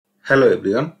Hello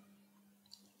everyone.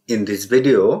 In this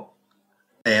video,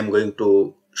 I am going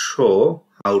to show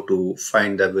how to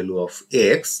find the value of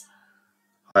x,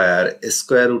 where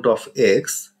square root of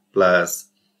x plus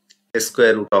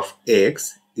square root of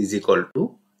x is equal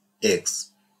to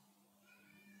x,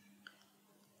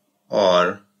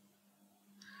 or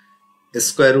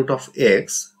square root of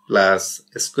x plus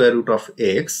square root of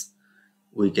x.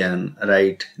 We can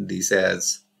write this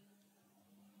as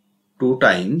 2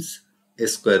 times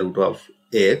square root of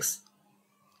x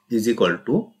is equal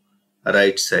to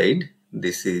right side,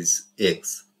 this is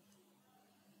x,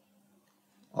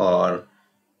 or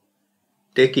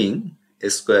taking a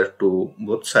square to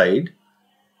both sides,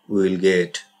 we will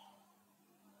get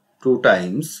 2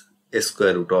 times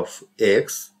square root of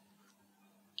x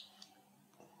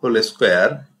whole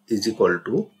square is equal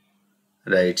to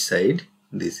right side,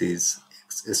 this is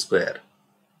x square,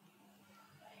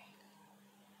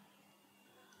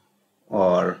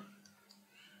 or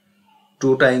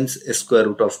 2 times square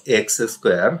root of x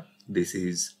square, this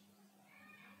is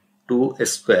 2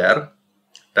 square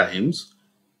times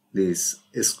this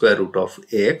square root of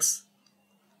x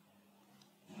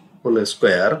whole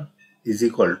square is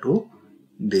equal to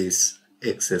this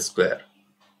x square,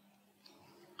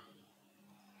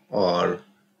 or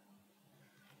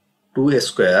 2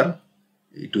 square,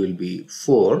 it will be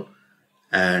 4,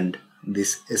 and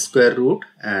this square root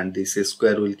and this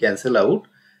square will cancel out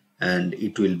and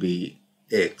it will be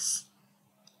x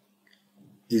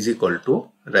is equal to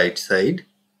right side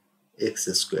x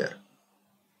square,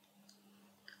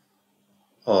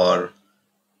 or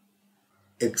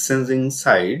exchanging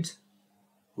sides,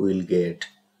 we will get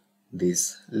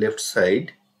this left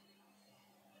side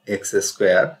x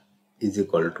square is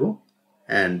equal to,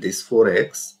 and this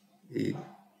 4x is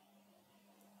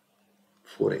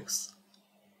 4x,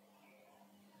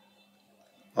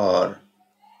 or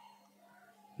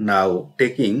now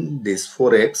taking this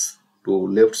 4x to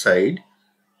left side,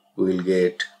 we will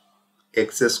get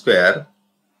x square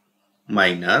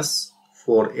minus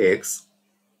 4x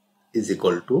is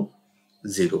equal to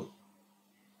 0,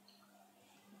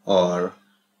 or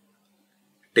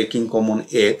taking common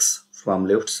x from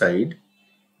left side,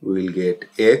 we will get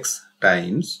x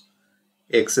times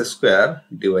x square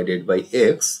divided by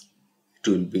x, it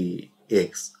will be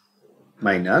x,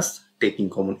 minus taking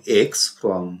common x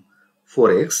from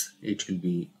 4x, it will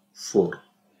be 4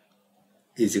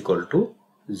 is equal to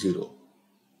 0.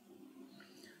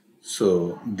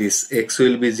 So this x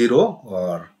will be 0,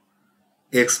 or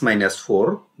x minus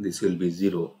 4, this will be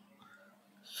 0.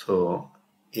 So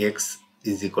x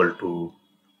is equal to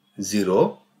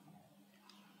 0,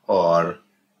 or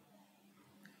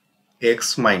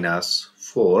x minus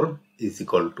 4 is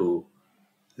equal to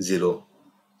 0.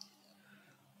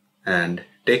 And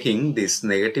taking this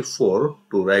negative 4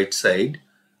 to right side,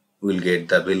 we will get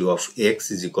the value of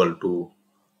x is equal to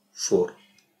 4.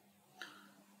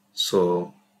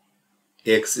 So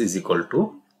x is equal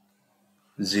to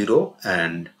 0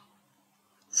 and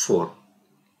 4.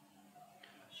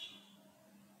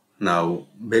 Now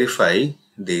verify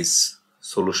this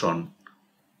solution.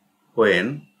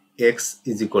 When x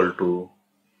is equal to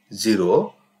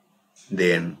 0,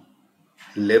 then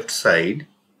left side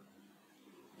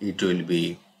it will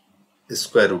be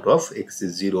square root of x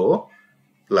is 0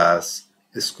 plus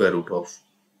square root of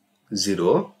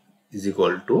 0 is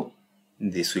equal to,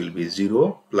 this will be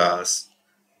 0 plus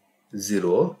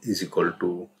 0 is equal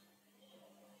to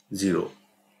 0,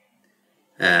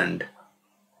 and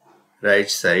right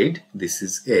side this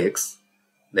is x,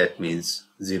 that means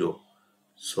 0.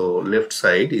 So left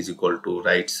side is equal to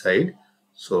right side,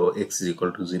 so x is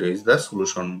equal to 0 is the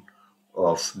solution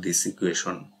of this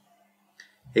equation.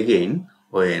 Again,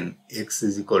 when x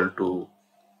is equal to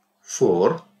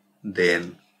 4,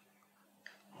 then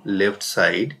left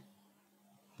side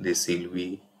this will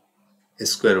be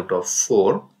square root of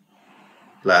 4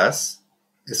 plus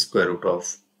square root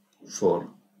of 4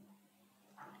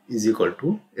 is equal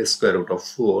to square root of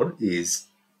 4 is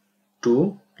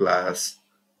 2 plus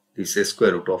this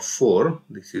square root of 4,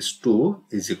 this is 2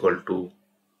 is equal to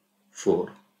 4,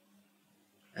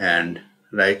 and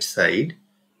right side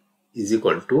is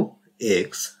equal to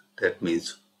x, that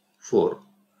means 4.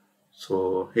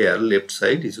 So here left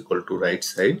side is equal to right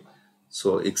side,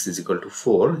 so x is equal to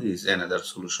 4 is another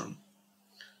solution.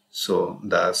 So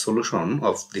the solution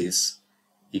of this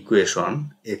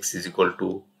equation, x is equal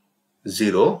to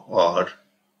 0 or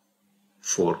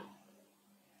 4.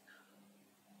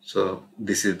 So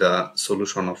this is the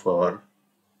solution of our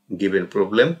given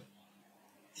problem.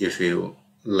 If you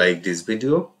like this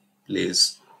video,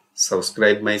 please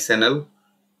subscribe my channel.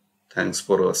 Thanks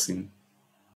for watching.